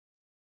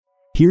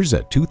Here's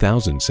a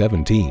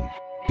 2017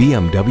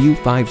 BMW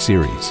 5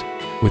 Series.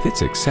 With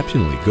its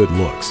exceptionally good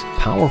looks,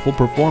 powerful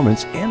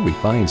performance, and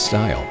refined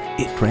style,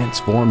 it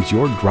transforms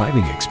your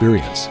driving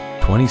experience.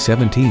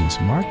 2017s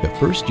mark the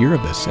first year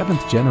of the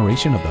 7th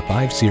generation of the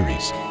 5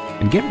 Series.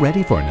 And get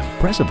ready for an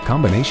impressive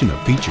combination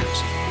of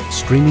features: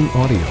 streaming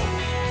audio,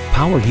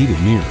 power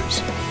heated mirrors,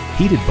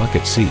 heated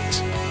bucket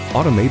seats,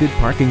 automated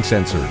parking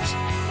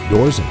sensors,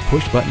 doors and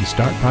push-button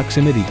start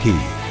proximity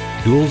key,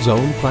 dual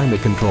zone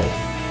climate control,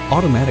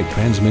 automatic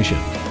transmission,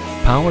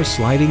 power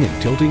sliding and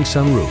tilting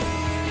sunroof,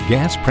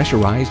 gas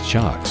pressurized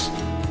shocks,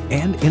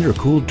 and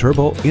intercooled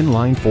turbo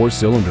inline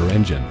 4-cylinder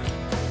engine.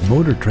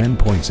 Motor Trend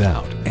points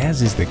out,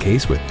 as is the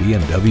case with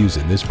BMWs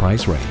in this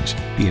price range,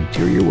 the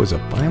interior was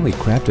a finely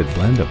crafted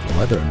blend of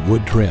leather and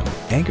wood trim,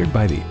 anchored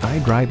by the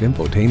iDrive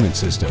infotainment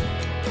system.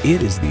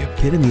 It is the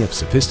epitome of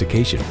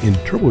sophistication in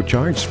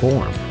turbocharged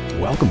form.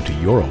 Welcome to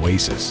your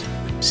oasis.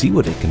 See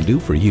what it can do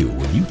for you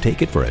when you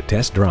take it for a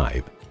test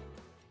drive.